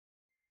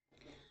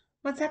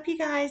What's up, you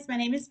guys? My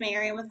name is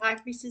Mary. I'm with High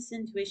Priestess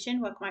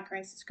Intuition. Welcome, my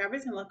current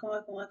subscribers, and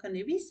welcome,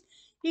 newbies.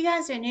 If you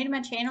guys are new to my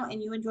channel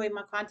and you enjoy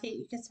my content,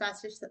 you can smash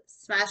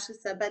the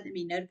sub button to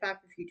be notified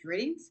for future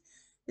readings.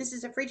 This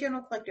is a free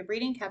general collective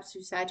reading, caps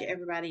to side to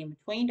everybody in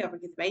between. Don't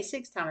forget the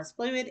basics. Time is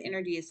fluid.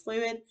 Energy is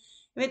fluid.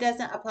 If it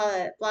doesn't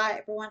apply,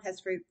 everyone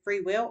has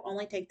free will.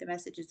 Only take the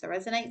messages that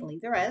resonate and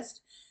leave the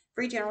rest.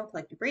 Free general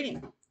collective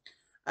reading.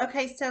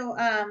 Okay, so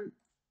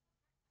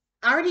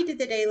I already did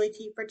the daily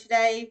tea for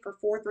today for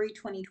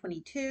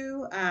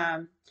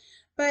 4/3/2022.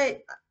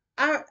 But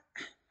I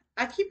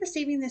I keep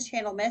receiving this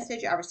channel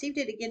message. I received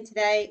it again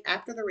today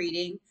after the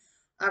reading.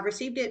 I've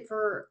received it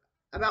for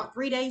about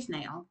 3 days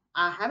now.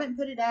 I haven't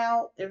put it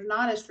out. There's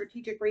not a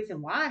strategic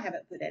reason why I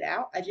haven't put it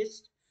out. I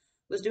just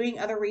was doing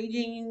other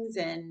readings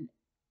and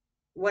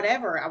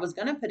whatever. I was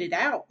gonna put it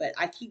out, but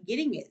I keep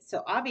getting it.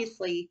 So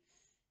obviously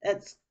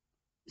that's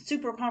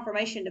super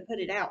confirmation to put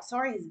it out.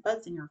 Sorry, his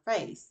butt's in your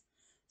face.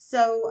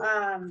 So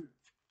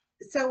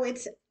so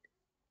it's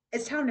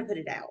time to put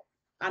it out.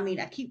 I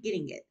mean, I keep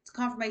getting it. It's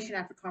confirmation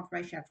after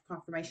confirmation after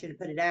confirmation to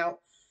put it out.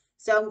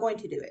 So I'm going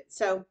to do it.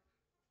 So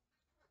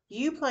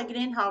you plug it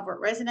in however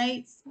it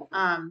resonates.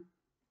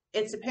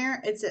 It's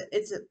apparent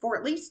it's a for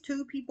at least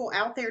two people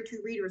out there,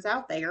 two readers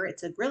out there.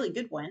 It's a really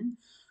good one.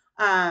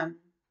 Um,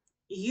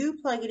 you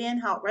plug it in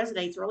how it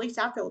resonates, or at least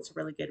I feel it's a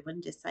really good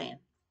one. Just saying.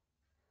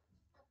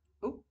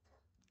 Ooh.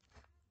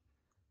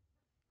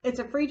 It's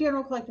a free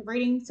general collective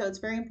reading, so it's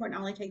very important to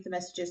only take the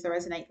messages that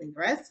resonate, leave the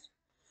rest.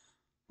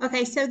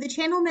 Okay, so the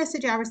channel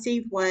message I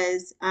received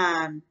was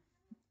a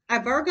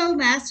Virgo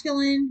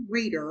masculine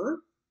reader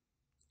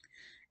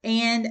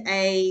and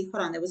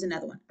hold on, there was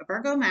another one. A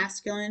Virgo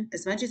masculine,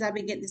 as much as I've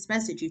been getting this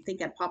message, you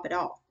think I'd pop it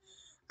off.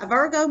 A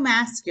Virgo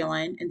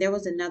masculine, and there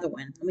was another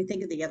one. Let me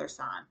think of the other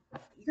sign.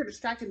 You're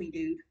distracting me,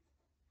 dude.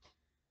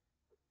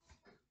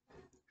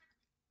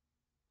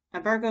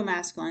 A Virgo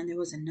masculine, there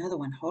was another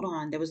one. Hold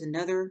on, there was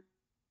another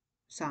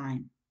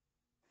sign.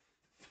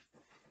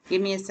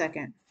 Give me a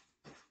second.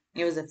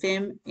 It was a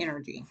femme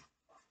energy.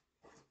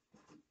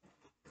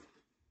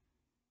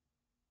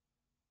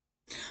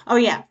 Oh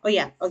yeah,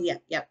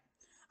 yep.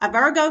 A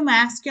Virgo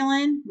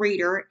masculine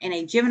reader and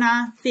a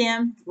Gemini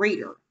femme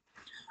reader.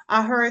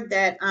 I heard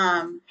that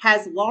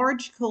has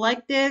large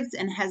collectives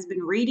and has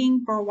been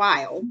reading for a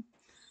while.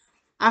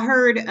 I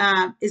heard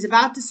is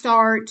about to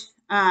start.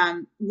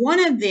 One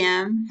of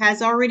them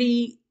has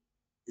already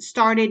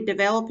started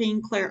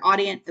developing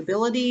clairaudient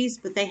abilities,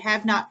 but they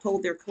have not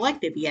told their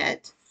collective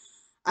yet.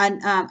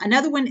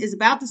 Another one is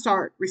about to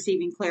start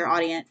receiving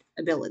clairaudient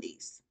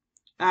abilities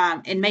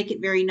and make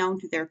it very known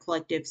to their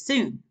collective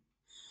soon.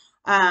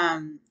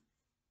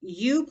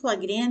 You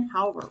plug it in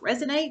however it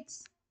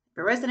resonates. If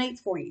it resonates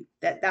for you,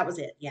 that was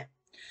it. Yeah,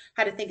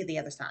 how to think of the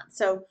other sign.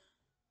 So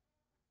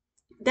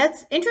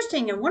that's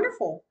interesting and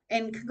wonderful,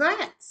 and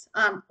congrats.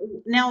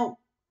 Now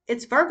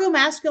it's Virgo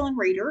masculine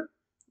reader.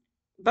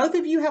 Both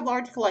of you have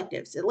large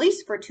collectives. At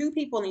least for two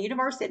people in the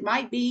universe, it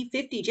might be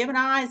 50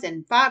 Geminis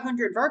and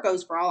 500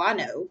 Virgos for all I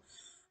know.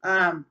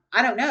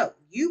 I don't know.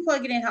 You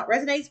plug it in how it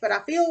resonates, but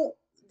I feel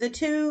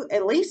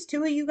at least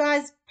two of you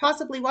guys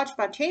possibly watch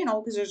my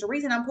channel because there's a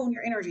reason I'm pulling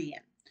your energy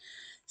in.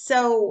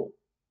 So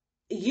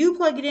you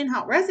plug it in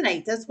how it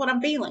resonates. That's what I'm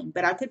feeling,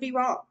 but I could be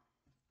wrong.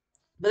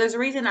 But there's a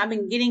reason I've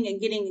been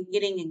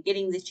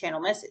getting this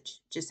channel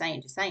message. Just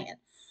saying.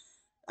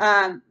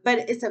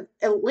 But it's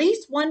at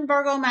least one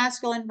Virgo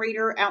masculine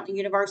reader out in the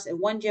universe and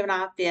one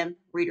Gemini femme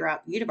reader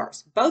out in the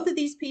universe. Both of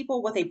these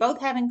people, what they both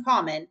have in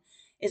common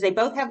is they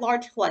both have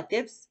large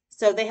collectives.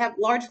 So they have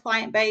large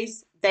client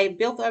base. They've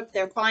built up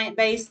their client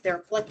base, their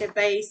collective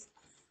base.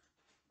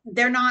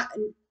 They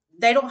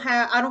don't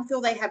have, I don't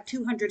feel they have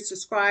 200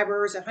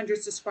 subscribers,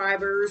 100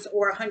 subscribers,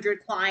 or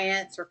 100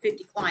 clients or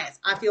 50 clients.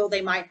 I feel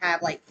they might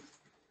have like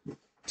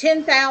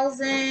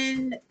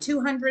 10,000,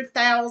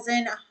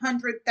 200,000,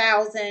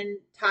 100,000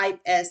 type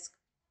S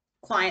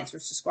clients or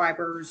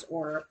subscribers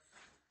or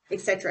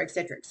etc.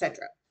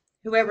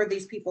 Whoever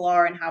these people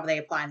are and how they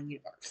apply in the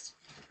universe.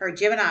 Her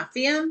Gemini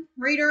femme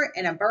reader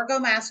and a Virgo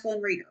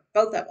masculine reader,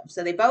 both of them.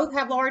 So they both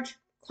have large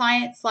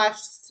client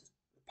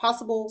 /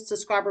 possible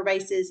subscriber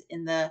bases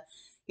in the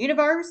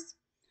universe.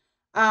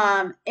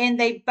 And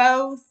they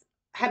both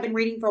have been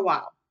reading for a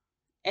while.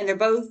 And they're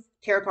both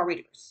tarot card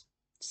readers.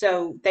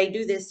 So they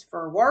do this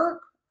for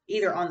work,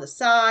 either on the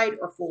side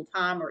or full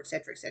time or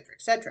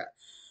etc.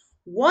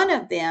 One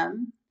of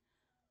them,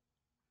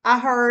 I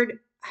heard,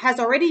 has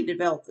already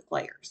developed the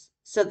clairs.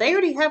 So they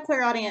already have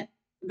clairaudient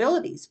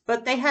abilities,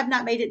 but they have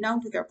not made it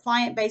known to their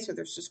client base or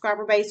their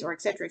subscriber base or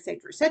etc.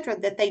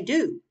 that they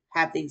do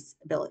have these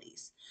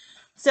abilities.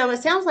 So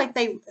it sounds like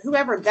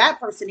whoever that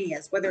person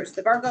is, whether it's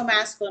the Virgo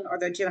masculine or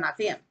the Gemini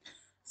femme,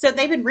 so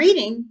they've been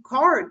reading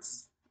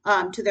cards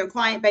to their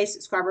client base,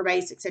 subscriber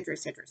base,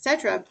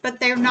 etc., but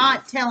they're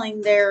not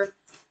telling their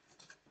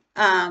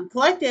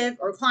collective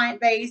or client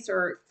base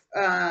or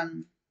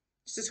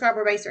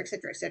subscriber base or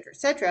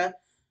etc.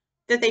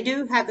 that they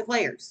do have the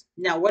clairs.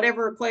 Now,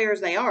 whatever clairs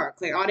they are,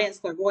 clairaudience,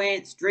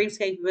 clairvoyance,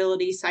 dreamscape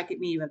abilities, psychic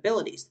medium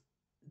abilities,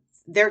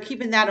 they're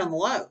keeping that on the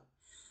low.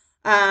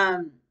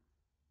 Um,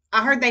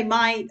 I heard they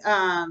might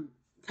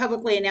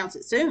publicly announce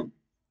it soon.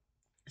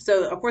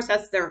 So of course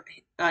that's their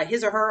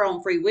his or her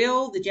own free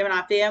will, the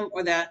Gemini femme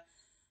or the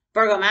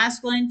Virgo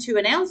masculine to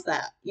announce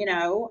that,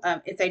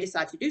 if they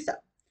decide to do so.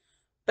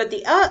 But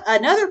the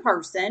another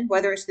person,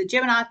 whether it's the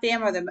Gemini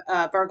femme or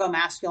the Virgo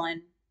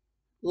masculine,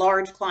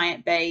 large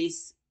client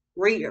base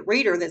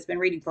reader that's been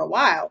reading for a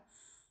while,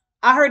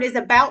 I heard is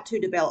about to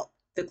develop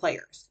the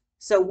clairs.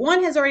 So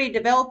one has already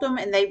developed them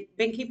and they've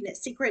been keeping it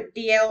secret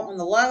DL on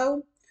the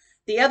low.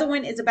 The other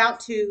one is about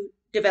to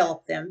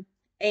develop them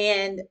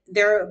and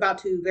they're about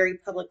to very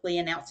publicly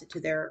announce it to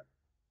their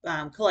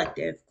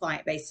collective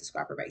client base,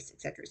 subscriber base,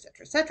 et cetera, et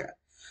cetera, et cetera.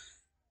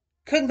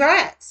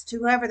 Congrats to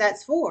whoever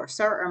that's for,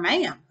 sir or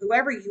ma'am.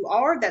 Whoever you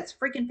are, that's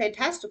freaking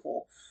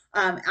fantastical.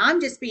 I'm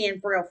just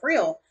being for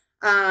real.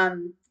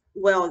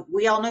 Well,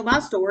 we all know my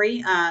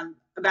story.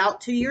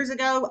 About 2 years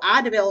ago,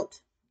 I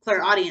developed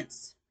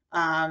clairaudience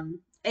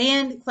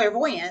and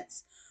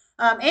clairvoyance.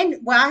 And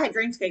well, I've had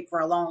dreamscape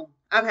for a long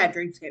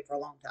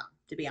time,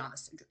 to be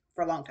honest,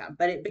 for a long time.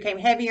 But it became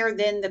heavier.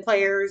 Then the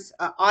clairs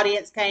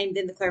audience came.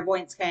 Then the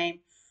clairvoyance came.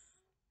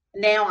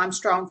 Now I'm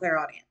strong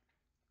clairaudient.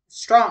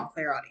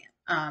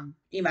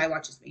 Anybody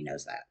watches me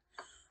knows that.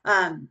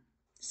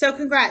 So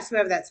congrats,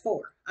 whoever that's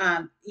for.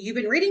 You've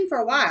been reading for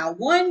a while.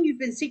 One, you've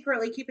been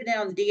secretly keeping it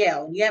on the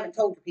DL and you haven't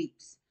told your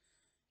peeps.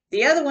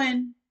 The other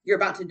one, you're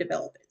about to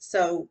develop it.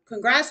 So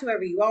congrats,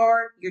 whoever you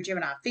are. You're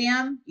Gemini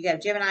femme. You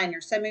got Gemini in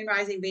your sun, moon,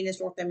 rising, Venus,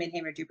 North, and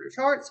Midheaven, Jupiter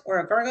charts, or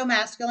a Virgo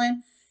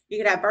masculine. You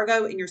could have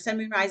Virgo in your sun,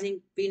 moon,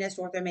 rising, Venus,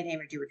 North, and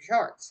Midheaven, Jupiter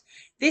charts.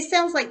 This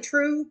sounds like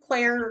true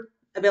clair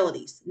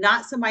abilities,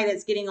 not somebody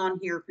that's getting on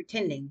here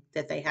pretending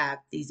that they have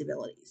these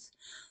abilities.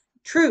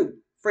 True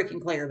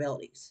freaking clair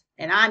abilities.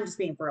 And I'm just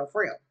being for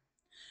real.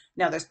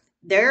 Now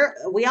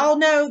we all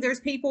know there's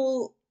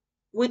people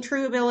with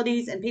true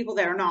abilities and people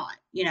that are not.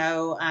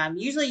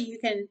 Usually you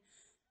can,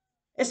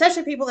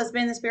 especially people that's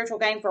been in the spiritual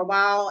game for a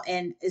while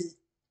and is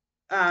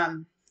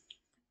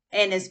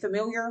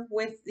familiar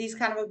with these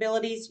kind of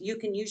abilities, you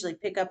can usually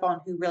pick up on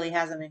who really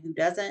has them and who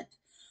doesn't.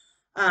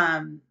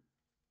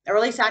 Or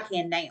at least I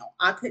can now.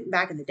 I couldn't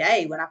back in the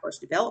day when I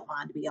first developed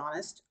mine, to be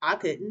honest. I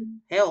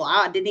couldn't. Hell,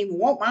 I didn't even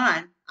want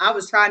mine. I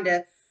was trying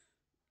to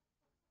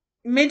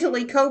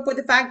mentally cope with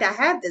the fact I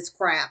had this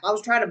crap. I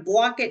was trying to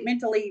block it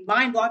mentally,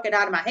 mind block it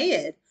out of my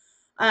head.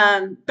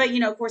 But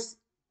of course,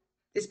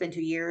 it's been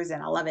 2 years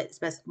and I love it.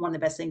 It's one of the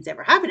best things that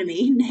ever happened to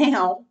me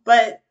now.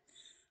 But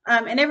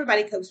and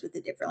everybody copes with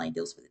it differently,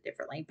 deals with it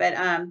differently. But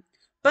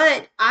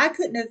I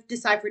couldn't have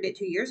deciphered it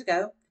 2 years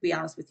ago, to be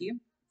honest with you.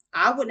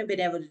 I wouldn't have been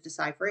able to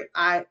decipher it.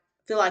 I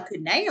feel I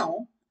could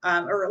now,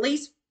 or at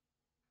least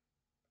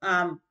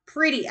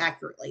pretty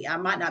accurately. I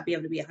might not be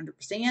able to be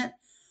 100%,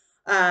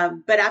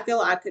 but I feel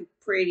I could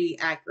pretty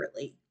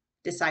accurately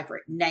decipher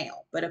it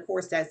now. But of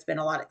course, that's been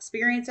a lot of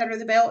experience under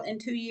the belt in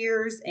 2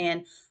 years,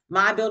 and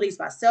my abilities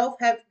myself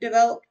have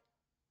developed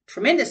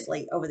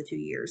tremendously over the 2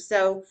 years.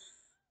 So,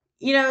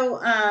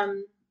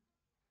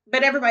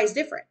 but everybody's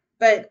different.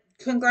 But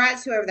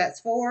congrats, whoever that's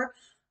for.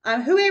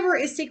 Whoever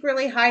is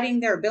secretly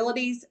hiding their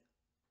abilities,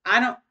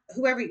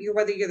 whether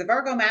you're the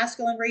Virgo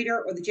masculine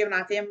reader or the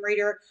Gemini femme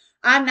reader,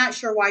 I'm not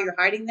sure why you're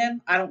hiding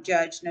them. I don't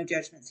judge, no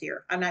judgments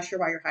here. I'm not sure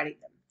why you're hiding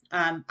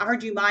them. I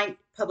heard you might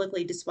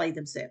publicly display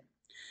them soon.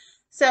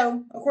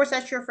 So, of course,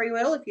 that's your free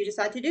will if you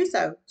decide to do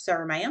so,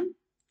 sir or ma'am,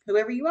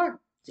 whoever you are.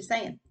 Just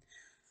saying.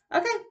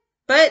 Okay.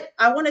 But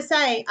I want to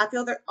say, I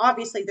feel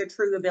obviously they're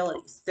true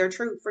abilities. They're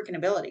true freaking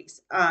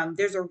abilities.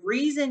 There's a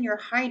reason you're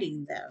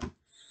hiding them.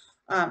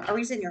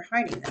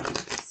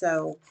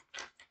 So,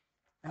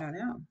 I don't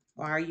know.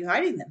 Why are you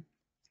hiding them?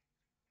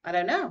 I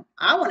don't know.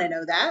 I want to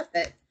know that.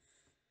 But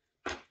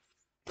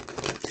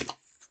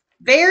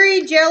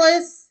very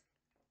jealous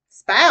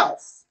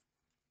spouse.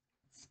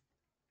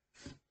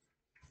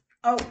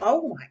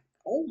 Oh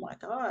my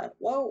God.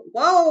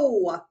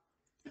 Whoa.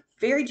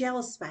 Very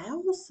jealous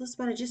spouse? That's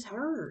what I just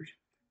heard.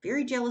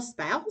 Very jealous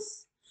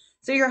spouse?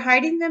 So you're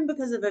hiding them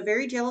because of a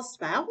very jealous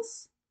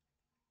spouse?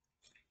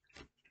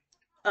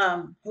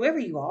 Whoever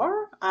you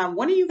are,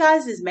 one of you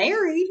guys is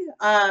married.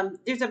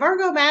 There's a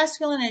Virgo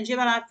masculine and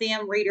Gemini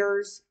femme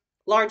readers,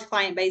 large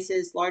client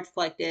bases, large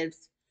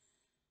collectives.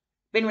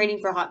 Been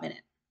reading for a hot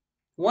minute.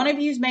 One of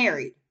you's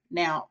married.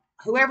 Now,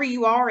 whoever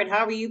you are and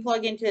however you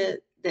plug into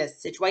this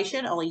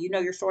situation, only you know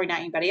your story, not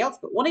anybody else,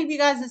 but one of you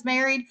guys is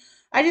married.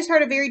 I just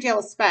heard a very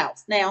jealous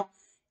spouse. Now,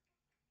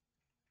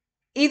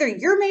 either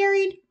you're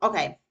married,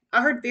 okay,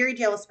 I heard very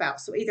jealous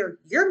spouse. So either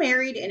you're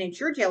married and it's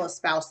your jealous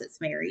spouse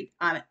that's married.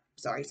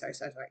 Sorry.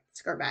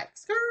 Skirt back.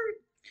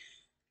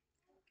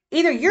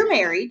 Either you're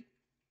married,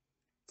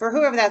 for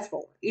whoever that's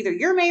for. Either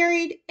you're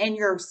married and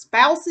your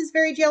spouse is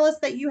very jealous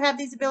that you have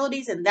these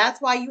abilities and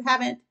that's why you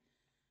haven't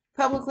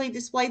publicly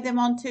displayed them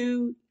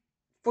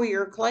for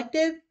your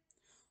collective,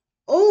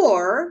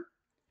 or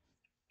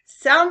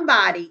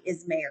somebody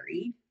is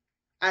married,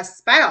 a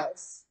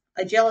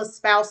jealous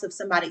spouse of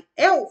somebody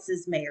else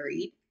is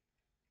married,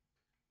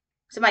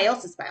 somebody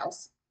else's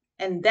spouse,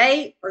 and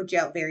they are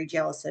very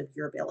jealous of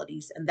your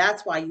abilities, and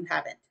that's why you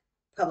haven't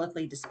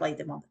publicly display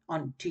them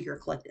on to your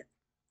collective.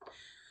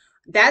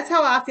 That's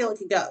how I feel it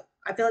can go.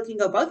 I feel it can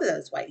go both of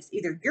those ways.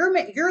 Either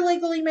you're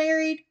legally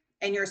married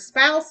and your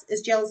spouse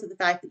is jealous of the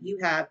fact that you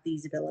have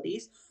these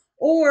abilities,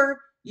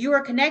 or you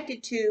are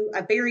connected to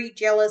a very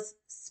jealous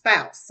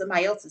spouse,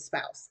 somebody else's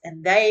spouse,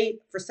 and they,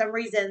 for some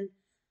reason,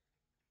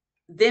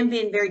 them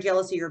being very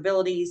jealous of your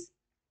abilities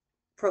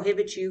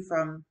prohibits you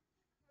from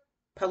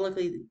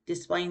publicly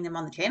displaying them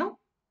on the channel.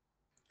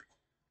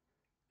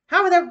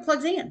 However that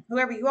plugs in,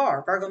 whoever you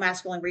are, Virgo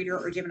masculine reader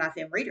or Gemini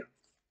femme reader,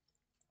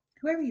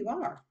 whoever you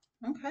are.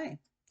 Okay.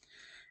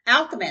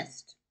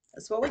 Alchemist.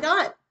 That's what we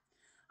got.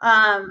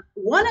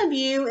 One of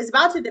you is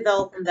about to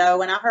develop them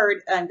though, and I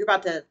heard you're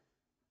about to,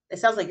 it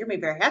sounds like you're going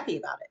to be very happy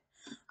about it.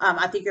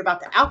 I think you're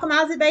about to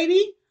alchemize it,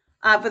 baby.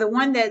 For the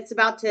one that's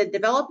about to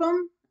develop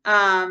them,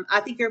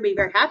 I think you're going to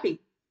be very happy.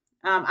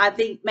 I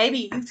think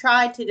maybe you've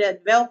tried to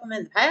develop them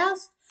in the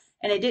past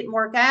and it didn't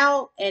work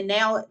out. And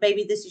now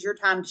maybe this is your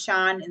time to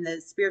shine in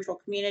the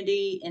spiritual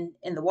community and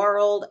in the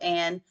world.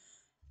 And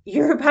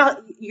you're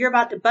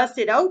about to bust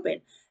it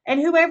open. And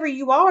whoever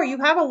you are, you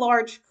have a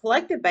large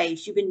collective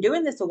base. You've been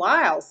doing this a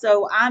while.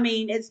 So, I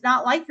mean, it's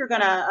not like you're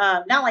going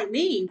to, not like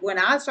me. When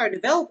I started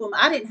developing them,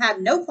 I didn't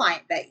have no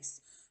client base,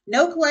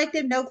 no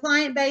collective, no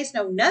client base,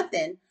 no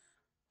nothing.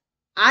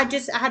 I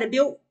had to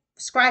build,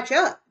 scratch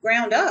up,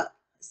 ground up.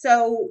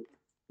 So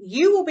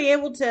you will be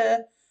able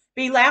to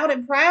be loud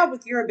and proud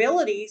with your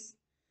abilities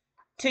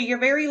to your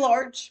very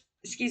large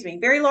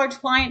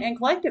client and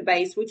collective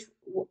base, which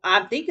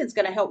I think is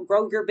going to help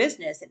grow your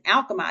business and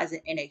alchemize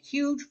it in a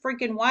huge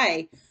freaking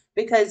way,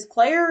 because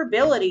Claire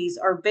abilities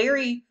are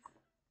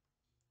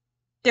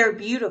they're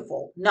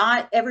beautiful.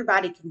 Not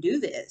everybody can do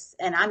this.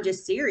 And I'm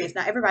just serious.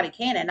 Not everybody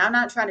can. And I'm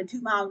not trying to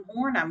toot my own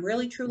horn. I'm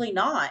really, truly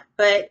not.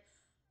 But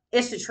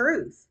it's the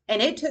truth.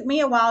 And it took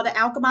me a while to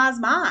alchemize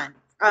mine.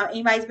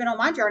 Anybody's been on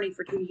my journey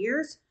for 2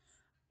 years.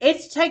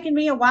 It's taken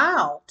me a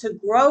while to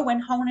grow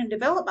and hone and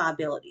develop my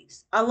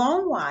abilities, a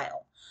long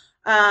while.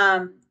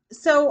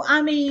 So,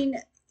 I mean,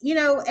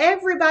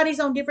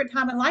 everybody's on different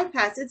time in life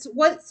paths. It's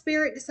what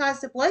spirit decides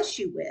to bless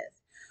you with.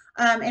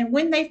 And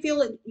when they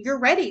feel it, you're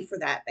ready for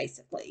that,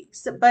 basically.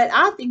 So, but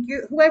I think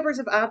whoever's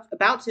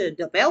about to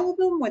develop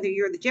them, whether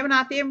you're the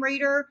Gemini femme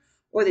reader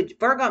or the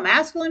Virgo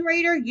masculine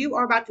reader, you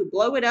are about to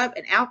blow it up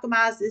and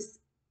alchemize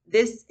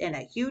this in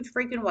a huge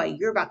freaking way.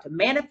 You're about to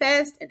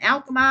manifest and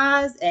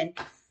alchemize, and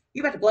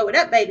you're about to blow it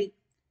up, baby.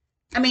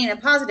 I mean, in a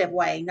positive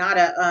way, not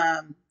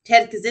a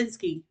Ted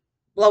Kaczynski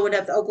blowing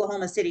up the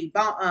Oklahoma City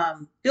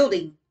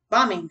building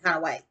bombing kind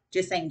of way.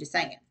 Just saying.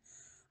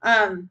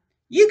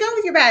 You go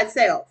with your bad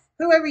self,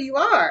 whoever you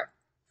are.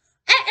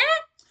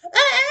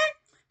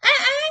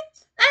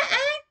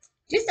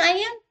 Just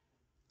saying.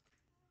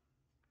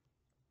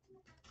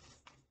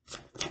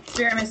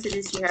 Spirit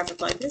messages you have for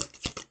collective.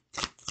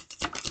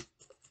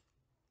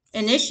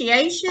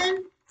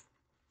 Initiation.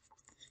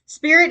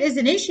 Spirit is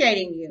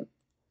initiating you.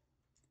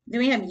 Then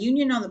we have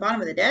union on the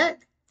bottom of the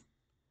deck.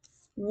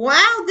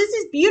 Wow, this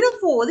is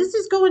beautiful. This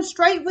is going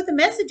straight with the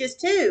messages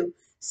too.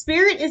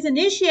 Spirit is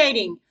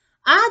initiating.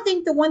 I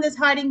think the one that's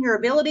hiding your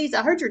abilities,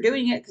 I heard you're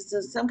doing it because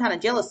of some kind of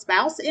jealous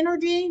spouse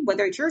energy,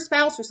 whether it's your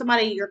spouse or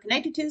somebody you're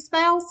connected to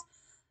spouse.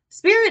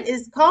 Spirit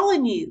is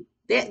calling you.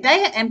 They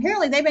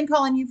apparently they've been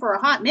calling you for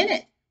a hot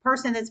minute,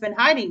 person that's been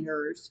hiding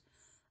yours.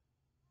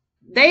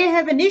 They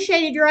have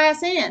initiated your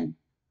ass in.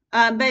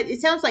 But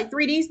it sounds like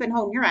 3D's been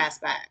holding your ass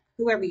back,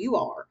 whoever you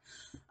are.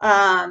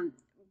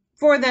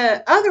 For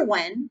the other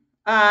one,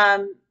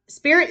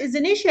 Spirit is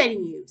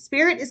initiating you.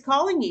 Spirit is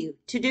calling you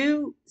to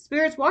do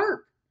Spirit's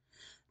work.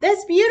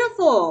 That's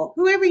beautiful.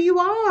 Whoever you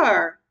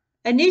are.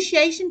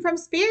 Initiation from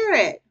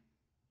Spirit.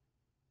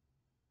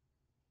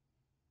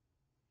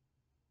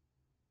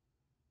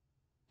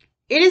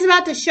 It is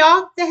about to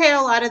shock the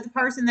hell out of the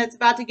person that's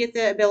about to get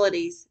the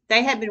abilities.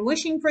 They have been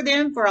wishing for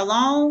them for a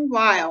long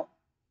while.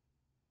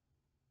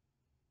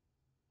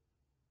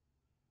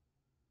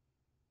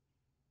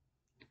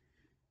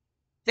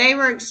 They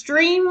were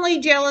extremely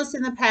jealous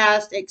in the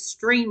past,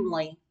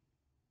 extremely.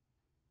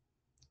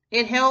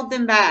 It held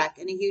them back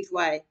in a huge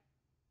way.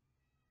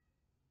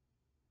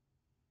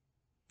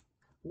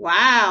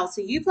 Wow.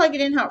 So you plug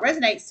it in how it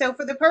resonates. So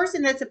for the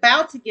person that's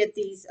about to get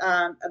these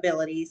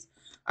abilities,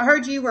 I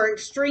heard you were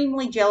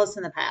extremely jealous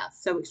in the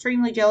past. So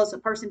extremely jealous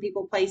of person,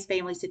 people, place,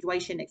 family,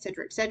 situation,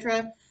 etc.,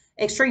 etc.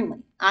 Extremely.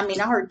 I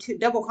mean, I heard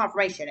double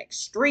confirmation.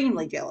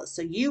 Extremely jealous.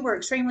 So you were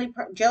extremely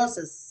jealous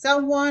of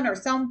someone or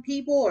some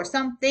people or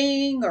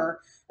something or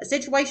a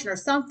situation or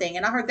something.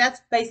 And I heard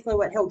that's basically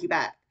what held you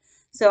back.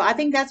 So I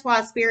think that's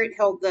why Spirit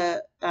held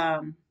the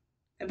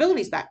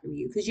abilities back from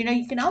you. Because,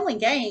 you can only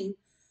gain.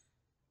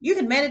 You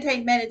can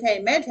meditate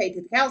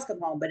till the cows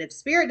come home. But if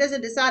Spirit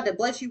doesn't decide to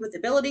bless you with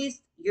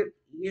abilities, you're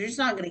just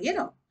not going to get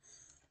them.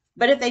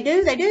 But if they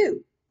do, they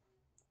do.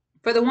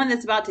 For the one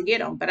that's about to get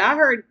them. But I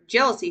heard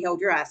jealousy held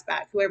your ass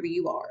back, whoever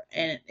you are.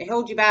 And it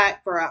held you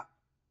back for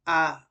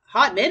a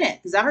hot minute.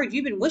 Because I heard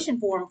you've been wishing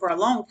for them for a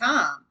long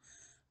time.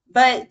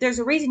 But there's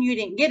a reason you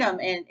didn't get them.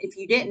 And if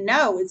you didn't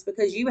know, it's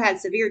because you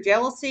had severe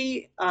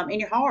jealousy in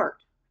your heart.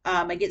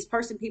 against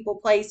person, people,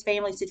 place,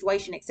 family,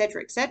 situation,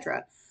 etc.,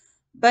 etc.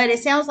 But it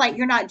sounds like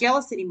you're not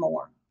jealous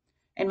anymore,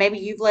 and maybe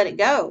you've let it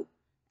go,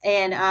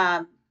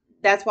 and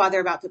that's why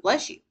they're about to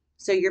bless you.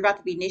 So you're about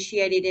to be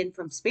initiated in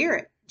from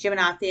spirit,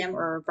 Gemini, Them,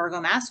 or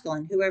Virgo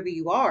masculine, whoever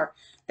you are.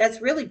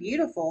 That's really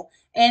beautiful.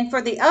 And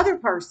for the other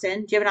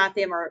person, Gemini,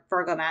 Them, or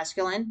Virgo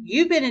masculine,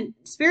 you've been in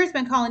spirit's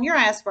been calling your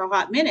ass for a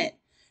hot minute.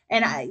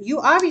 And you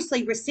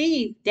obviously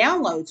receive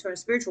downloads from a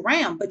spiritual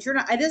realm, but you're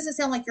not. It doesn't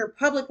sound like you're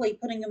publicly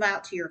putting them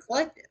out to your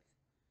collective.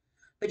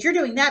 But you're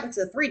doing that because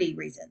of 3D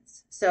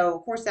reasons. So,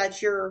 of course,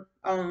 that's your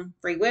own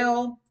free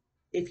will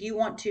if you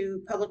want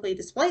to publicly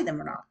display them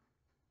or not.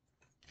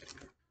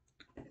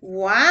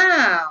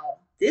 Wow.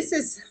 This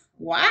is,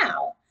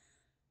 wow.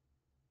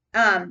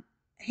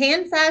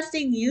 Hand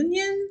fasting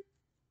union.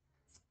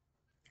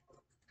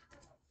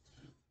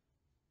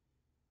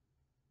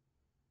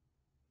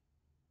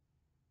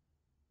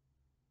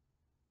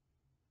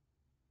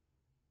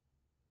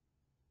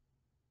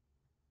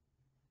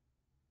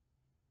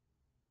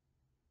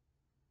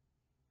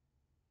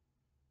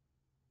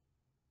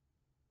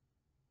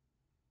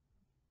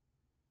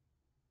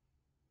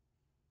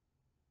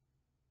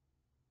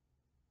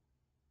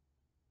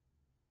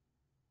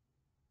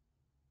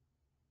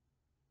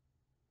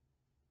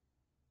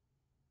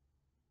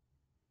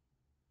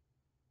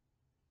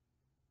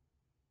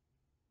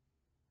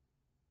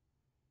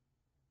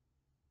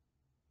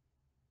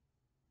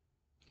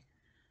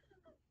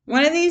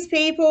 One of these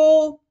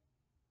people,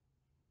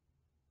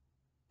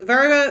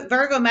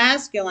 Virgo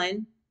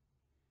masculine,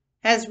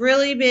 has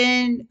really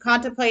been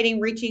contemplating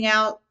reaching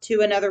out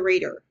to another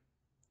reader.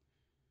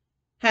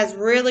 Has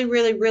really,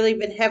 really, really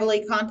been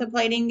heavily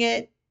contemplating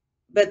it,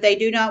 but they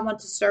do not want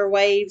to stir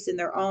waves in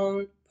their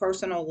own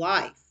personal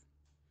life.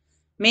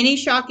 Many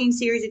shocking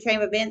series of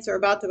chain events are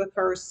about to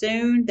occur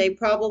soon. They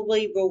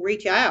probably will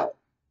reach out.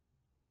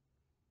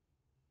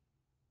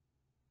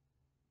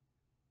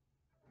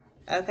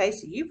 Okay,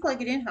 so you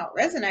plug it in how it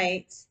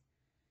resonates.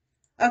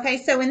 Okay,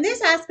 so in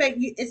this aspect,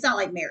 it's not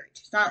like marriage.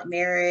 It's not like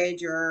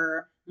marriage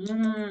or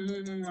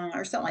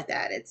something like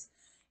that.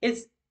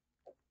 It's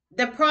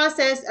the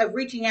process of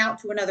reaching out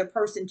to another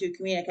person to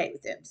communicate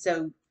with them.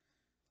 So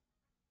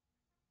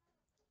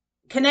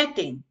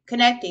connecting,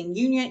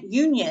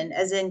 union,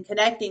 as in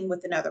connecting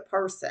with another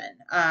person.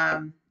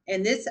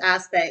 In this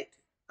aspect,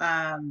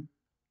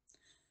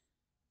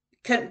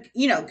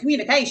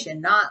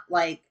 communication, not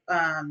like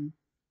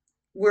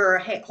we're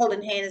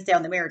holding hands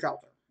down the marriage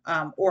altar,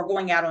 or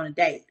going out on a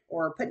date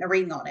or putting a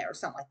ring on it or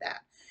something like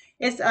that.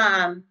 It's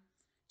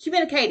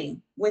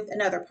communicating with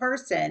another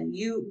person.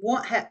 You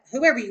want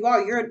whoever you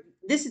are.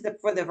 This is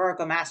for the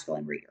Virgo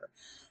masculine reader.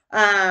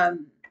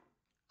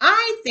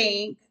 I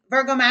think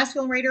Virgo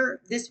masculine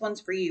reader, this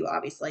one's for you,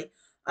 obviously.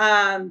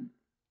 I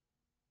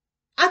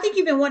think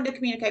you've been wanting to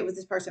communicate with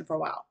this person for a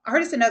while. I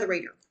heard it's another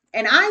reader,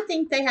 and I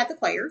think they had the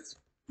players.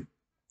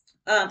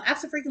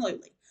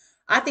 Absolutely.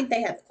 I think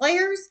they have the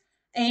players,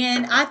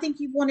 and I think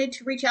you've wanted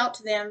to reach out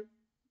to them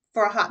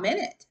for a hot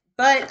minute.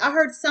 But I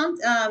heard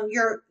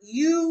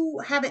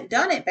you haven't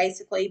done it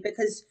basically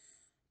because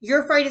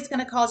you're afraid it's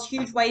going to cause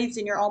huge waves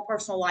in your own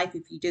personal life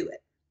if you do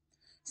it.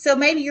 So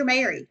maybe you're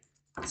married.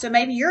 So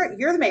maybe you're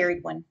the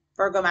married one,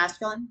 Virgo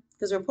masculine,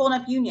 because we're pulling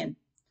up union.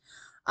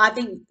 I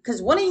think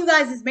because one of you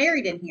guys is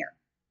married in here.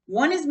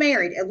 One is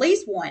married, at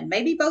least one.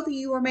 Maybe both of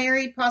you are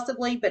married,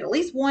 possibly, but at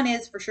least one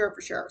is for sure,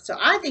 for sure. So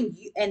I think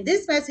and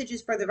this message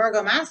is for the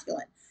Virgo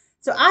masculine.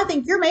 So I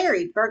think you're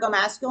married, Virgo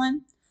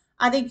masculine.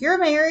 I think you're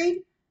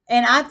married,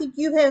 and I think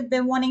you have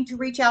been wanting to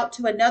reach out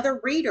to another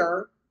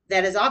reader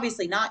that is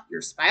obviously not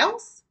your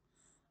spouse.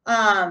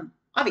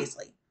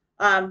 Obviously.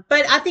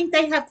 But I think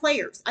they have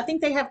players. I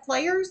think they have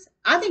players.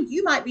 I think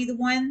you might be the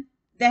one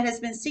that has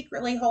been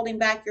secretly holding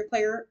back your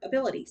player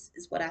abilities,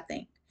 is what I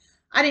think.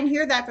 I didn't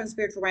hear that from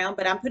spiritual realm,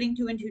 but I'm putting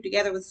two and two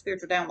together with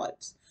spiritual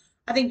downloads.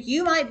 I think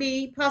you might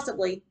be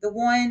possibly the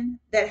one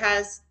that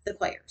has the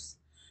players.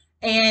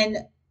 And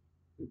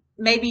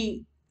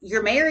maybe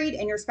you're married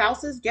and your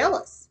spouse is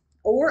jealous,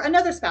 or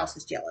another spouse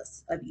is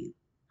jealous of you,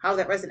 how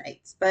that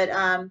resonates. But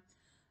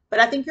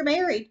I think you're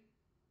married,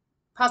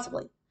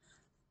 possibly.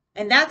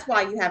 And that's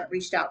why you haven't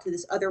reached out to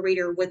this other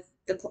reader with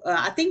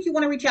I think you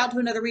want to reach out to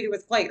another reader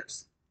with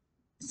players.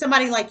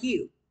 Somebody like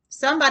you.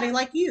 Somebody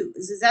like you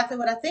is exactly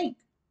what I think.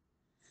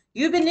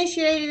 You've been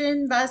initiated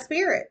in by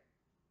spirit.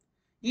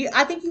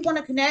 I think you want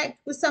to connect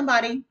with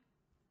somebody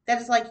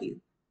that is like you.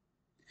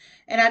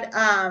 And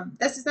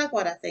that's exactly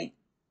what I think.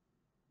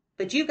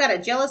 But you've got a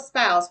jealous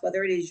spouse,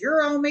 whether it is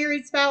your own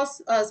married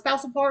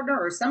spousal partner,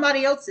 or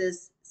somebody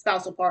else's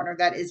spousal partner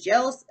that is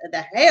jealous of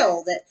the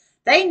hell that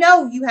they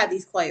know you have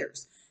these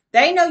players.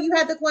 They know you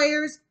have the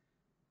players,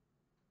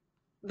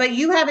 but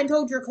you haven't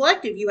told your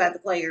collective you have the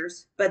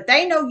players, but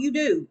they know you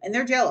do, and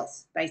they're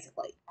jealous,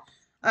 basically.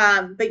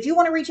 But you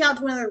want to reach out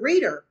to another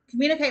reader,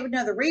 communicate with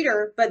another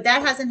reader, but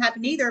that hasn't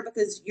happened either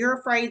because you're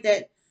afraid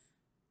that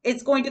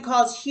it's going to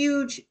cause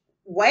huge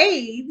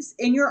waves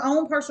in your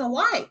own personal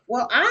life.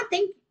 Well, I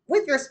think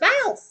with your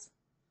spouse,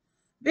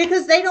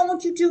 because they don't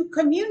want you to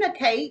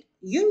communicate,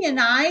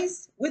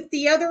 unionize with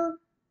the other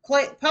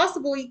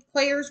possibly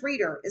Claire's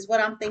reader is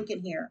what I'm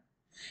thinking here.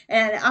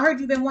 And I heard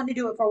you've been wanting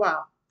to do it for a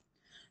while.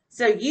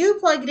 So you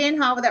plug it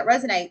in however that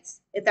resonates,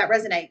 if that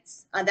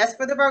resonates. That's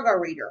for the Virgo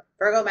reader,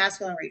 Virgo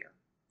masculine reader.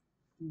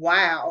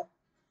 Wow.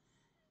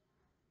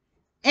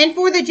 And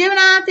for the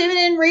Gemini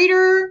feminine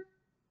reader,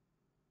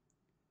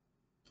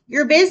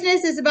 your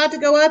business is about to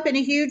go up in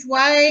a huge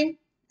way,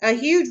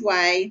 but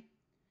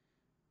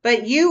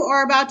you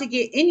are about to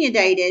get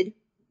inundated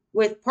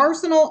with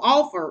personal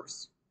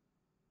offers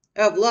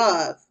of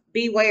love.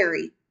 Be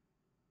wary.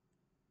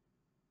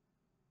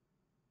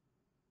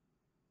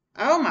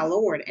 Oh my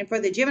Lord. And for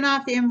the Gemini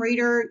fem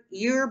reader,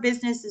 your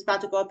business is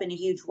about to go up in a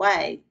huge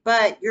way,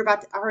 but you're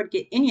about to, I heard,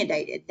 get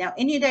inundated. Now,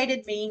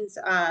 inundated means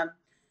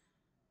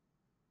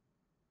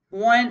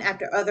one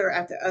after other,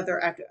 after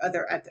other, after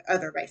other, after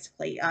other,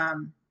 basically.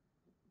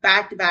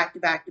 Back to back to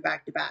back to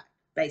back to back,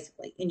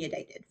 basically.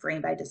 Inundated. For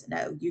anybody who doesn't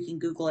know, you can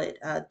Google it,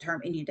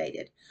 term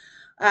inundated.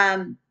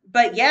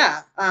 But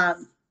yeah,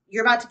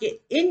 you're about to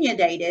get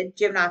inundated,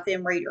 Gemini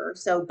fem reader.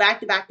 So back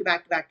to back to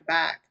back to back to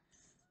back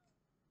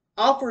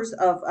offers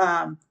of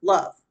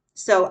love.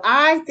 So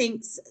I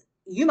think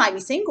you might be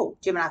single,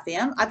 Gemini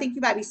fem. I think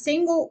you might be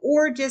single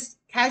or just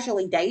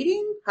casually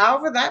dating.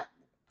 However, that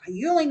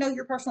you only know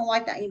your personal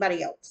life, not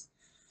anybody else.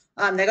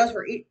 That goes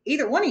for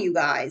either one of you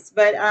guys.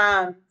 But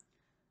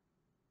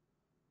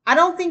I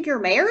don't think you're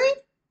married.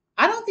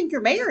 I don't think you're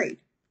married,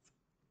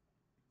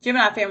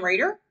 Gemini fem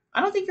reader.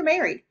 I don't think you're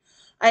married.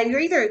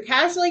 You're either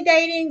casually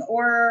dating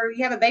or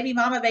you have a baby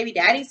mama, baby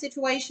daddy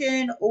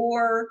situation,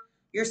 or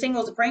you're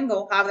single as a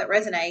Pringle, however that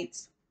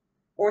resonates,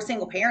 or a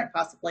single parent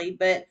possibly,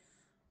 but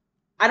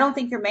I don't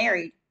think you're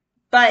married.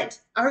 But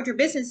I heard your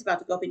business is about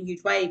to go up in a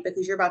huge way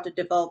because you're about to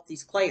develop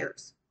these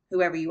Claires,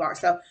 whoever you are.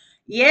 So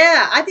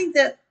yeah, I think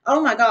that,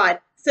 oh my God.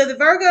 So the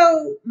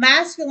Virgo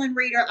masculine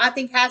reader, I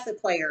think, has the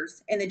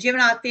Claires, and the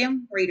Gemini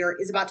fem reader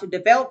is about to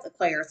develop the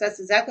Claires. That's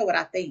exactly what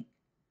I think.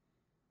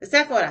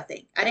 Exactly what I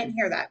think. I didn't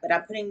hear that, but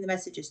I'm putting the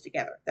messages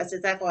together. That's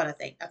exactly what I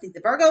think. I think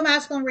the Virgo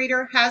masculine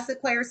reader has the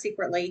Claire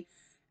secretly,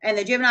 and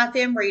the Gemini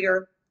fem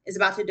reader is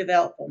about to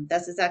develop them.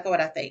 That's exactly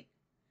what I think.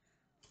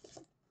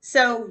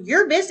 So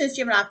your business,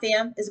 Gemini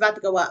fem, is about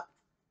to go up,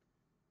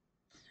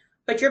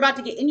 but you're about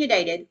to get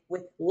inundated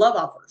with love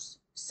offers.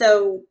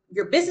 So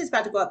your business is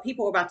about to go up.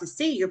 People are about to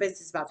see your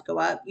business is about to go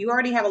up. You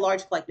already have a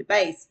large collective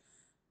base.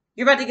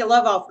 You're about to get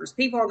love offers.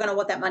 People are going to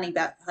want that money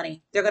back,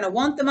 honey. They're going to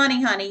want the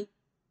money, honey,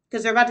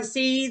 because they're about to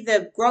see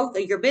the growth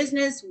of your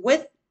business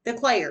with the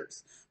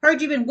Claires.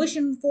 Heard you've been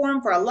wishing for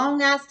them for a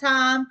long ass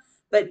time,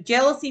 but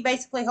jealousy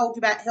basically held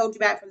you back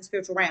from the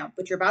spiritual realm.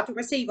 But you're about to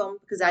receive them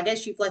because I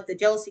guess you've let the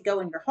jealousy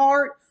go in your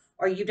heart,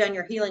 or you've done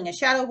your healing and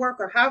shadow work,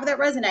 or however that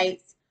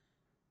resonates.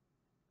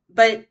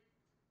 But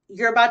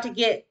you're about to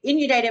get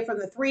inundated from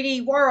the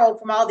 3D world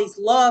from all these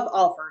love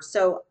offers.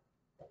 So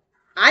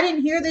I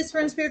didn't hear this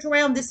from the spiritual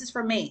realm. This is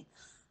from me.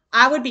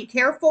 I would be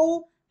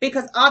careful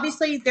because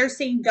obviously they're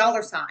seeing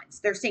dollar signs.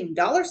 They're seeing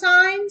dollar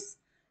signs.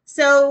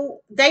 So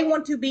they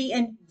want to be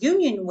in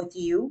union with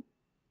you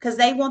because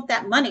they want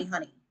that money,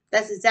 honey.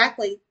 That's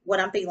exactly what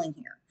I'm feeling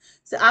here.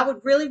 So I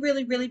would really,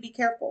 really, really be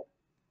careful.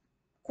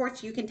 Of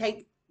course, you can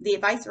take the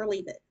advice or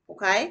leave it.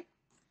 Okay.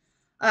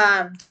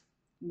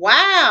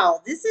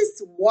 Wow. This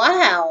is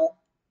wow.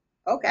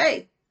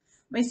 Okay.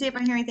 Let me see if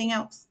I hear anything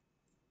else.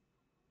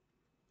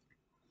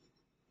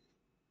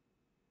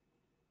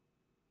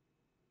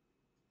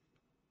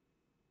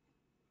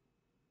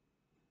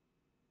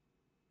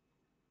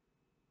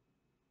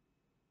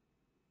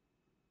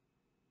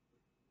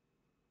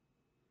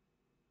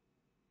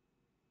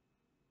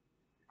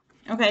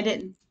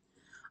 Okay,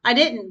 I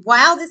didn't.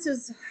 Wow, this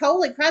was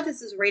holy crap.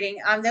 This is reading.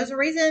 There's a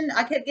reason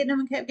I kept getting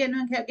them and kept getting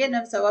them and kept getting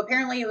them. So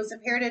apparently it was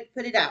imperative to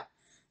put it out.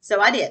 So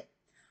I did.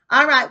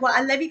 All right. Well,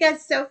 I love you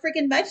guys so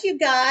freaking much, you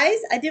guys.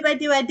 I do.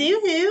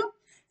 Who?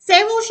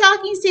 Several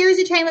shocking series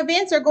of chain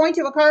events are going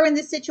to occur in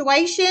this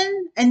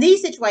situation. In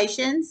these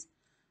situations,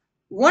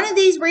 one of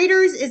these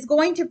readers is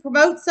going to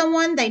promote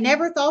someone they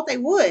never thought they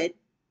would.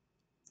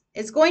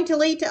 It's going to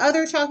lead to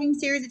other shocking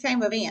series of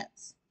chain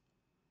events.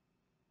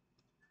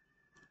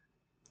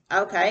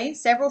 Okay,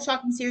 several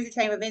shocking series of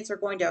chain events are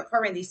going to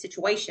occur in these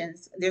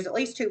situations. There's at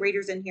least two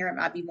readers in here. It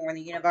might be more in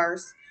the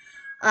universe.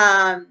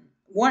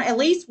 At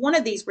least one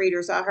of these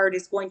readers I heard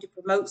is going to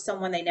promote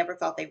someone they never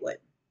thought they would.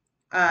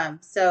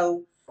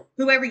 So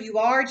whoever you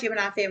are,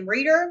 Gemini fem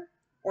reader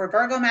or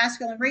Virgo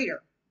masculine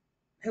reader,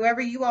 whoever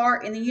you are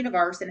in the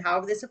universe and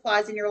however this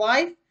applies in your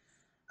life,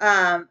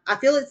 I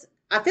feel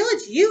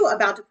it's you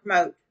about to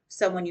promote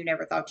someone you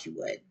never thought you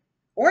would,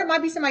 or it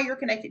might be somebody you're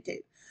connected to.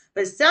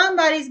 But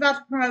somebody's about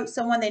to promote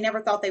someone they never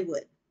thought they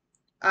would.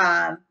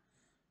 I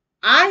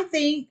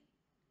think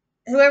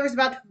whoever's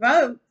about to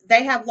promote,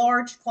 they have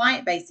large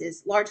client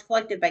bases, large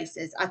collective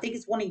bases. I think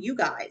it's one of you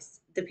guys,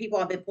 the people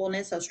I've been pulling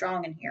in so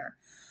strong in here.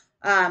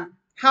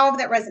 However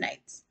that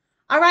resonates.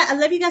 All right. I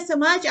love you guys so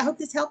much. I hope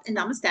this helped, and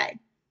namaste.